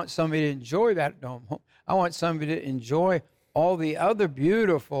I want somebody to enjoy that dome home. I want somebody to enjoy all the other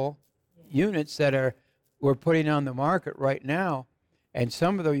beautiful units that we're putting on the market right now. And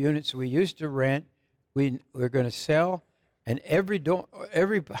some of the units we used to rent, we're going to sell. And every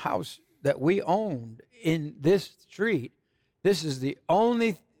house that we owned in this street, this is the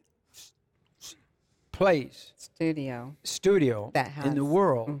only studio in the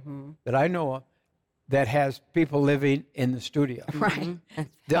world that I know of that has people living in the studio. Right.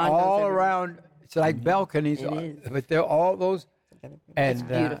 They're all around. It's like balconies, but they're all those. And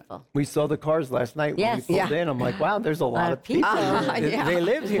beautiful. We saw the cars last night when we pulled in. I'm like, wow, there's a lot of people. They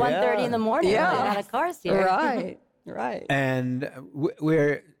live here. 1:30 in the morning. Yeah. A lot of cars here. Right. And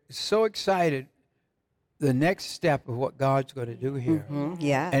we're so excited. The next step of what God's going to do here.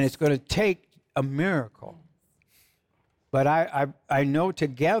 And it's going to take a miracle. But I know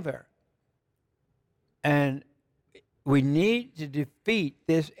together, and we need to defeat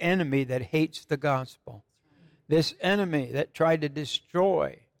this enemy that hates the gospel. This enemy that tried to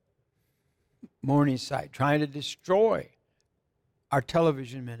destroy Morningside, trying to destroy our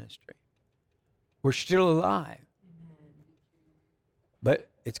television ministry. We're still alive. But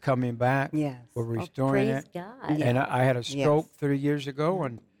it's coming back. Yes. We're restoring praise it. God. And I had a stroke 3 years ago,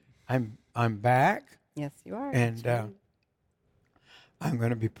 and I'm back. Yes, you are. And I'm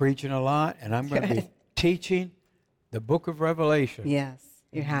going to be preaching a lot, and I'm going to be teaching the book of Revelation. Yes,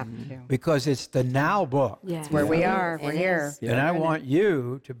 you have to. Because it's the now book. It's where we are. We're here. And I want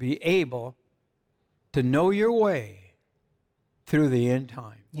you to be able to know your way through the end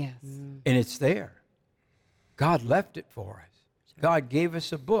time. Yes. And it's there. God left it for us. God gave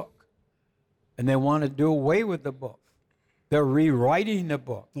us a book. And they want to do away with the book. They're rewriting the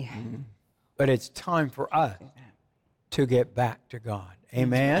book. Yeah. But it's time for us to get back to God.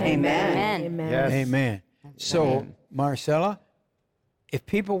 Amen? Amen. Yes. Amen. So, Marcella, if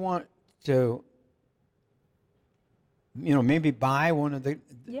people want to, maybe buy one of the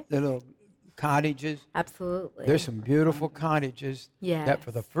little cottages. Absolutely. There's some beautiful cottages that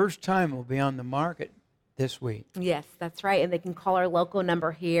for the first time will be on the market this week. Yes, that's right. And they can call our local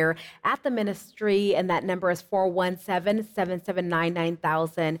number here at the ministry, and that number is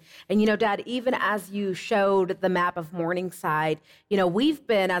 417-779-9000. And, Dad, even as you showed the map of Morningside, we've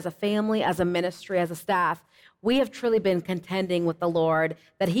been, as a family, as a ministry, as a staff, we have truly been contending with the Lord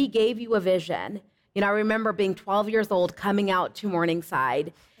that He gave you a vision. I remember being 12 years old, coming out to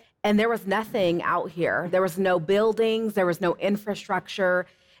Morningside, and there was nothing out here. There was no buildings, there was no infrastructure.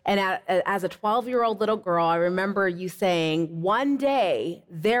 And as a 12-year-old little girl, I remember you saying, one day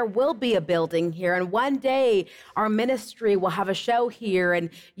there will be a building here, and one day our ministry will have a show here. And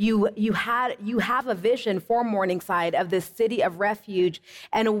you have a vision for Morningside of this city of refuge.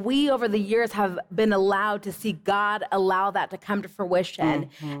 And we, over the years, have been allowed to see God allow that to come to fruition.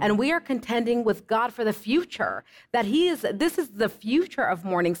 And we are contending with God for the future, that this is the future of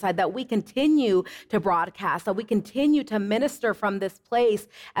Morningside, that we continue to broadcast, that we continue to minister from this place.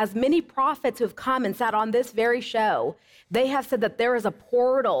 As many prophets who have come and sat on this very show, they have said that there is a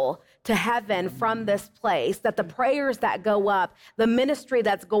portal to heaven from this place, that the prayers that go up, the ministry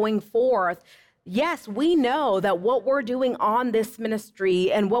that's going forth, yes, we know that what we're doing on this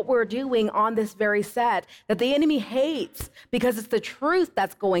ministry and what we're doing on this very set, that the enemy hates because it's the truth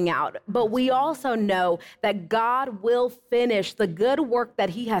that's going out. But we also know that God will finish the good work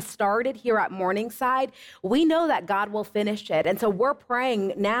that he has started here at Morningside. We know that God will finish it. And so we're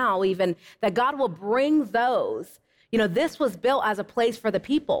praying now even that God will bring those. This was built as a place for the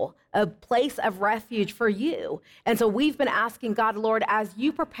people, a place of refuge for you. And so we've been asking God, Lord, as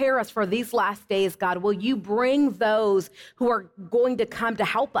you prepare us for these last days, God, will you bring those who are going to come to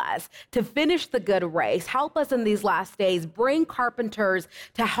help us to finish the good race? Help us in these last days. Bring carpenters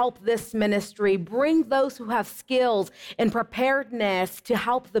to help this ministry. Bring those who have skills and preparedness to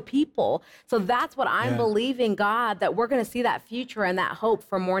help the people. So that's what I'm believing, God, that we're going to see that future and that hope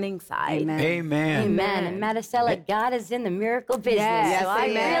for Morningside. Amen. And Maricela, God is in the miracle business. Yes, so I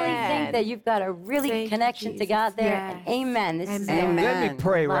amen. really think that you've got a really connection to God there. Yes. And amen. This is Let me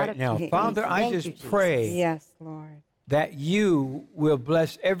pray right now. Father, I just pray Yes, Lord. that you will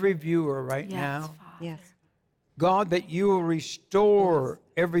bless every viewer right now. Yes. God, that you will restore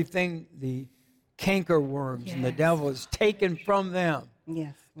everything the cankerworms and the devil has taken from them.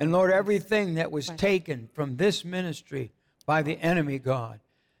 Yes. And Lord, everything that was taken from this ministry by the enemy, God,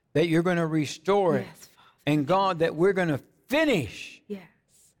 that you're going to restore it. And God, that we're going to finish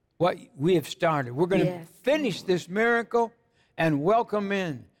what we have started. We're going to finish this miracle and welcome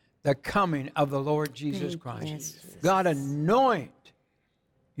in the coming of the Lord Jesus Christ. God, anoint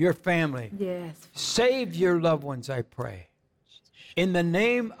your family. Save your loved ones, I pray. In the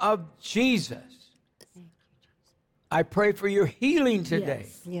name of Jesus, I pray for your healing today.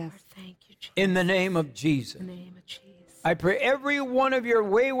 Yes. Thank you, Jesus. In the name of Jesus. In the name of Jesus. I pray every one of your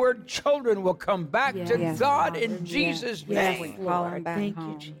wayward children will come back to God in Jesus' name. Lord. Thank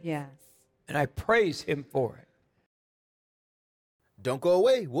you, Jesus. Yes. And I praise him for it. Don't go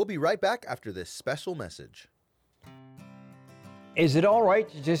away. We'll be right back after this special message. Is it all right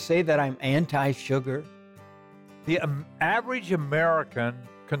to just say that I'm anti-sugar? The average American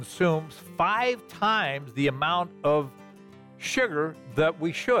consumes 5 times the amount of sugar that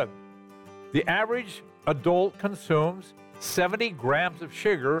we should. The average adult consumes 70 grams of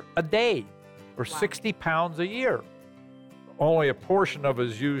sugar a day, or 60 pounds a year. Only a portion of it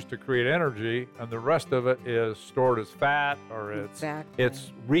is used to create energy, and the rest of it is stored as fat, or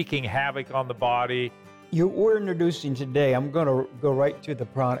it's wreaking havoc on the body. We're introducing today, I'm going to go right to the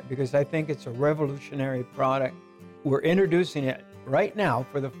product because I think it's a revolutionary product. We're introducing it right now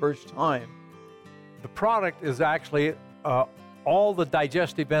for the first time. The product is actually all the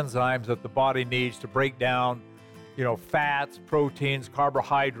digestive enzymes that the body needs to break down, fats, proteins,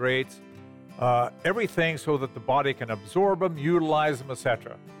 carbohydrates, everything so that the body can absorb them, utilize them,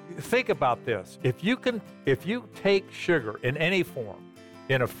 etc. Think about this. If you take sugar in any form,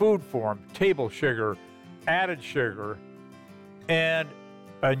 in a food form, table sugar, added sugar, and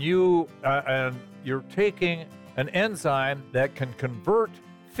you're taking an enzyme that can convert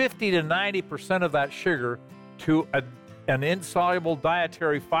 50 to 90% of that sugar to an insoluble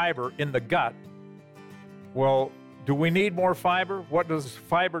dietary fiber in the gut. Well, do we need more fiber? What does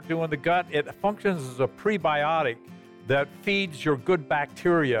fiber do in the gut? It functions as a prebiotic that feeds your good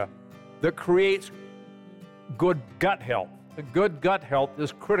bacteria, that creates good gut health. The good gut health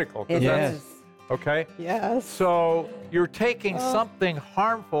is critical. Yes. Okay? Yes. So you're taking something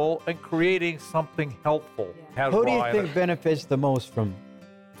harmful and creating something helpful. Who do you think benefits the most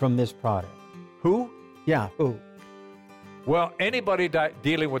from this product? Who? Yeah, who? Well, anybody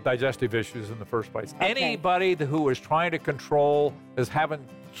dealing with digestive issues in the first place. Okay. Anybody who is trying to control, is having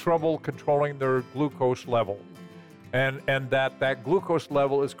trouble controlling their glucose level. And that glucose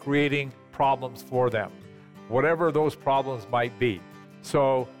level is creating problems for them, whatever those problems might be.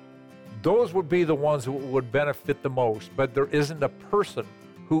 So those would be the ones who would benefit the most. But there isn't a person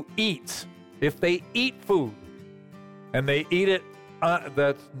who eats, if they eat food, and they eat it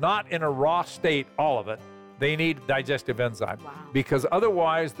that's not in a raw state, all of it, They need digestive enzymes because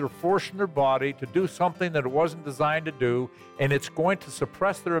otherwise they're forcing their body to do something that it wasn't designed to do, and it's going to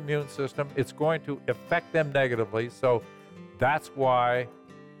suppress their immune system. It's going to affect them negatively. So that's why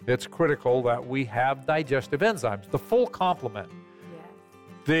it's critical that we have digestive enzymes, the full complement.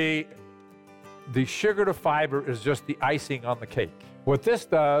 Yes. The sugar to fiber is just the icing on the cake. What this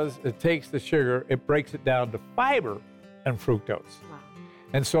does, it takes the sugar, it breaks it down to fiber and fructose. Wow.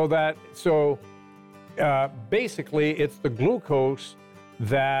 And so basically it's the glucose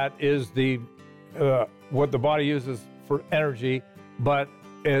that is what the body uses for energy, but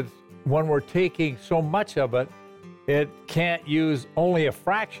when we're taking so much of it, it can't use only a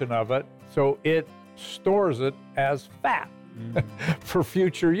fraction of it, so it stores it as fat for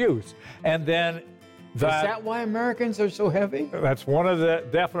future use. And then is that why Americans are so heavy? That's one of the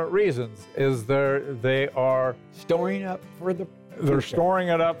definite reasons, is they are storing up for the they're storing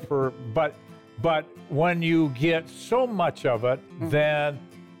it up for but when you get so much of it, then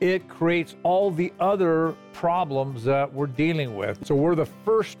it creates all the other problems that we're dealing with. So we're the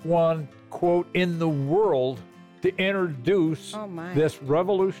first one, quote, in the world to introduce this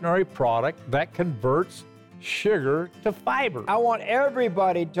revolutionary product that converts sugar to fiber. I want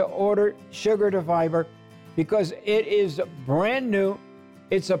everybody to order sugar to fiber because it is brand new.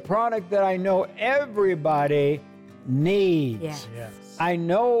 It's a product that I know everybody needs. Yes. I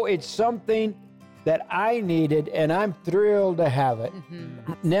know it's something that I needed, and I'm thrilled to have it.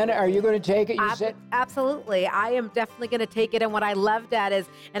 Nana, are you going to take it? You said absolutely. I am definitely going to take it. And what I loved at is,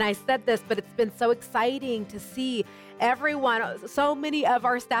 and I said this, but it's been so exciting to see everyone. So many of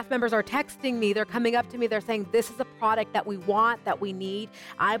our staff members are texting me. They're coming up to me. They're saying, this is a product that we want, that we need.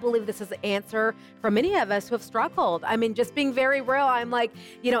 I believe this is the answer for many of us who have struggled. I mean, just being very real, I'm like,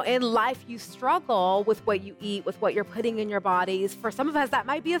 in life, you struggle with what you eat, with what you're putting in your bodies. For some of us, that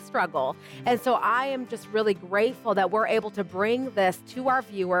might be a struggle. And so I am just really grateful that we're able to bring this to our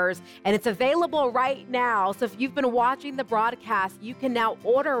viewers, and it's available right now. So if you've been watching the broadcast, you can now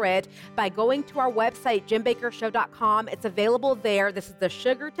order it by going to our website, JimBakkerShow.com. It's available there. This is the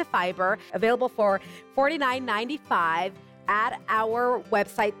sugar to fiber, available for $49.95 at our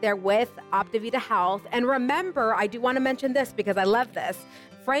website there with OptiVita Health. And remember, I do want to mention this because I love this.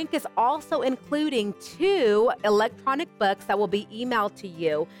 Frank is also including 2 electronic books that will be emailed to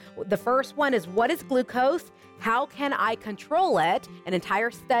you. The first one is What is Glucose? How Can I Control It? An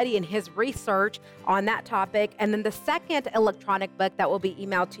entire study in his research on that topic. And then the second electronic book that will be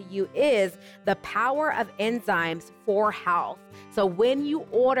emailed to you is The Power of Enzymes for Health. So when you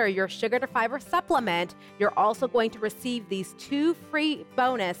order your sugar to fiber supplement, you're also going to receive these 2 free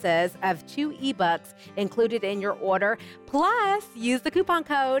bonuses of 2 ebooks included in your order. Plus, use the coupon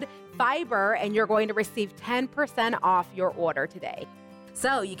code FIBER and you're going to receive 10% off your order today.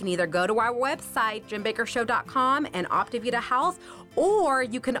 So you can either go to our website, JimBakkerShow.com and OptiVita Health, or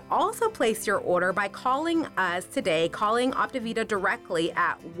you can also place your order by calling us today, calling OptiVita directly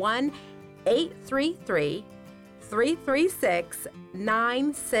at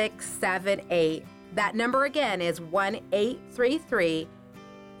 1-833-336-9678. That number again is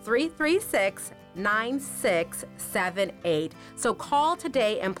 1-833-336-9678. So call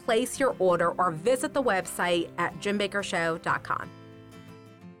today and place your order or visit the website at JimBakkerShow.com.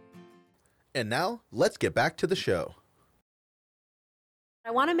 And now, let's get back to the show.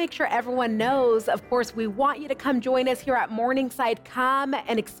 I want to make sure everyone knows, of course, we want you to come join us here at Morningside. Come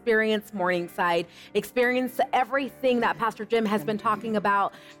and experience Morningside. Experience everything that Pastor Jim has been talking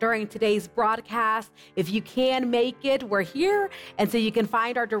about during today's broadcast. If you can make it, we're here. And so you can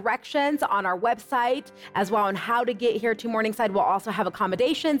find our directions on our website as well on how to get here to Morningside. We'll also have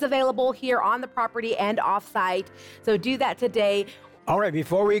accommodations available here on the property and off-site. So do that today. All right,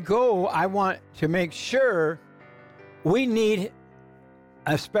 before we go, I want to make sure we need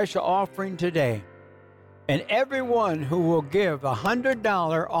a special offering today. And everyone who will give a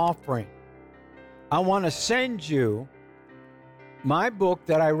 $100 offering, I want to send you my book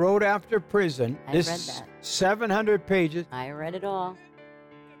that I wrote after prison. I this read that. 700 pages. I read it all.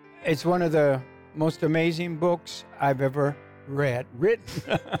 It's one of the most amazing books I've ever written.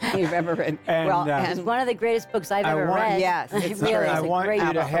 You've ever written. And, It's one of the greatest books I've ever read. Yes, it's really, true. it's I a want great you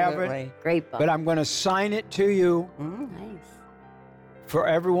to book. have Absolutely. it. Great book. But I'm going to sign it to you Nice. for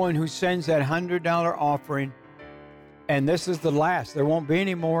everyone who sends that $100 offering. And this is the last. There won't be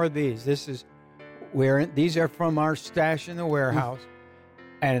any more of these. These are from our stash in the warehouse.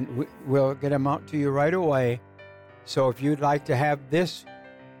 And we'll get them out to you right away. So if you'd like to have this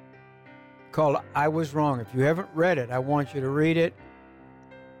called I Was Wrong, if you haven't read it, I want you to read it.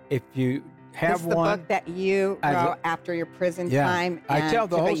 If you have This is one. the book that you wrote after your prison time. I tell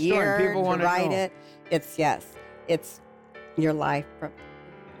the took whole a year story. People want to write know. it. it's your life from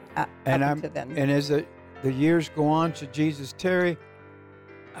up to then. And as the years go on, should Jesus tarry,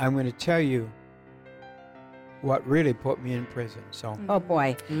 I'm going to tell you what really put me in prison. So. Oh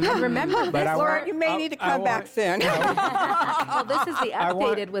boy! Remember this, Lord, you may need to come back soon. Well, this is the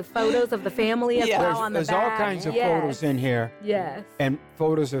updated with photos of the family as well on the there's back. all kinds of photos in here. Yes. And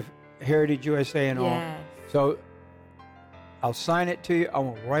photos of Heritage USA and all. So I'll sign it to you. I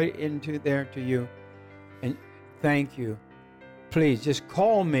will write it into there to you. And thank you. Please just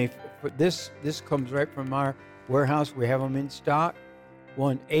call me. For this comes right from our warehouse. We have them in stock.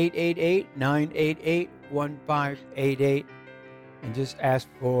 1-888-988-1588. And just ask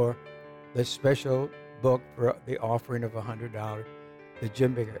for the special book for the offering of $100. The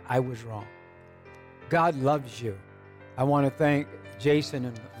Jim Bakker. I was wrong. God loves you. I want to thank Jason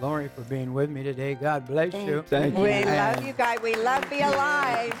and Lori for being with me today. God bless you. Thank you. We love you guys. We love Be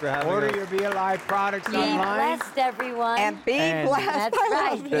Alive. Order your Be Alive products Be online. blessed, everyone. And be blessed. That's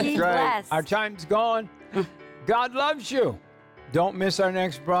right. Be blessed. Our time's gone. God loves you. Don't miss our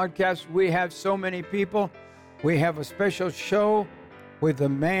next broadcast. We have so many people. We have a special show with the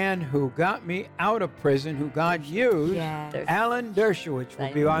man who got me out of prison, who God used. Alan Dershowitz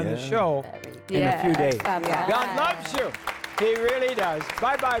will be on the show in a few days. God loves you. He really does.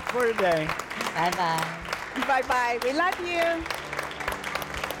 Bye-bye for today. Bye-bye. Bye-bye. We love you.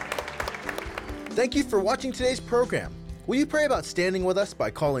 Thank you for watching today's program. Will you pray about standing with us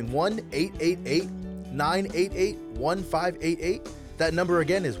by calling 1-888-988-1588? That number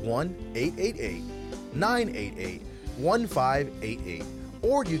again is 1-888-988-1588.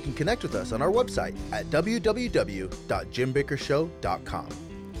 Or you can connect with us on our website at www.jimbakkershow.com.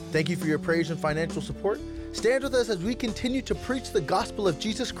 Thank you for your prayers and financial support. Stand with us as we continue to preach the gospel of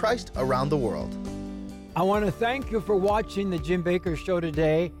Jesus Christ around the world. I want to thank you for watching the Jim Bakker Show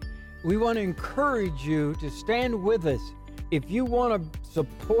today. We want to encourage you to stand with us. If you want to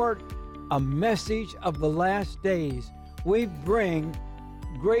support a message of the last days, we bring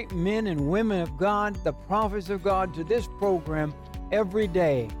great men and women of God, the prophets of God, to this program every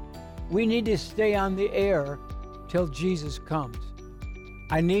day. We need to stay on the air till Jesus comes.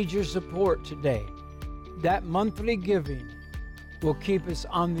 I need your support today. That monthly giving will keep us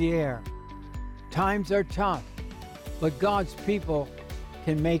on the air. Times are tough, but God's people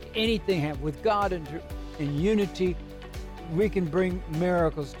can make anything happen. With God in unity, we can bring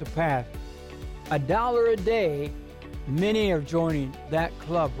miracles to pass. $1 a day, many are joining that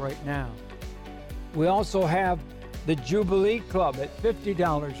club right now. We also have the Jubilee Club at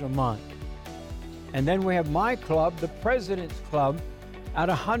 $50 a month. And then we have my club, the President's Club, at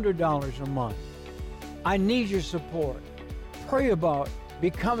 $100 a month. I need your support. Pray about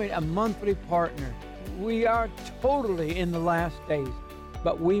becoming a monthly partner. We are totally in the last days,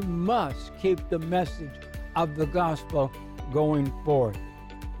 but we must keep the message of the gospel going forth.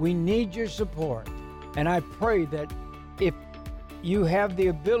 We need your support. And I pray that if you have the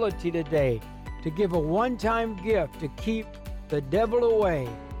ability today to give a one-time gift to keep the devil away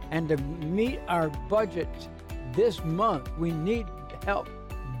and to meet our budget this month, we need help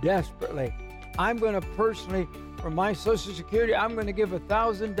desperately. I'm going to personally, for my Social Security, I'm going to give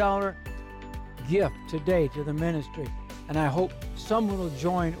 $1,000 gift today to the ministry. And I hope someone will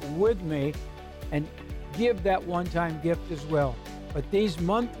join with me and give that one-time gift as well. But these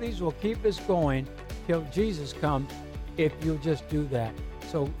monthlies will keep us going till Jesus comes if you'll just do that.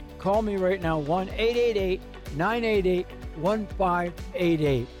 So call me right now,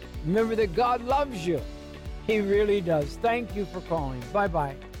 1-888-988-1588. Remember that God loves you. He really does. Thank you for calling.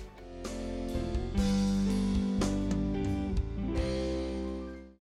 Bye-bye.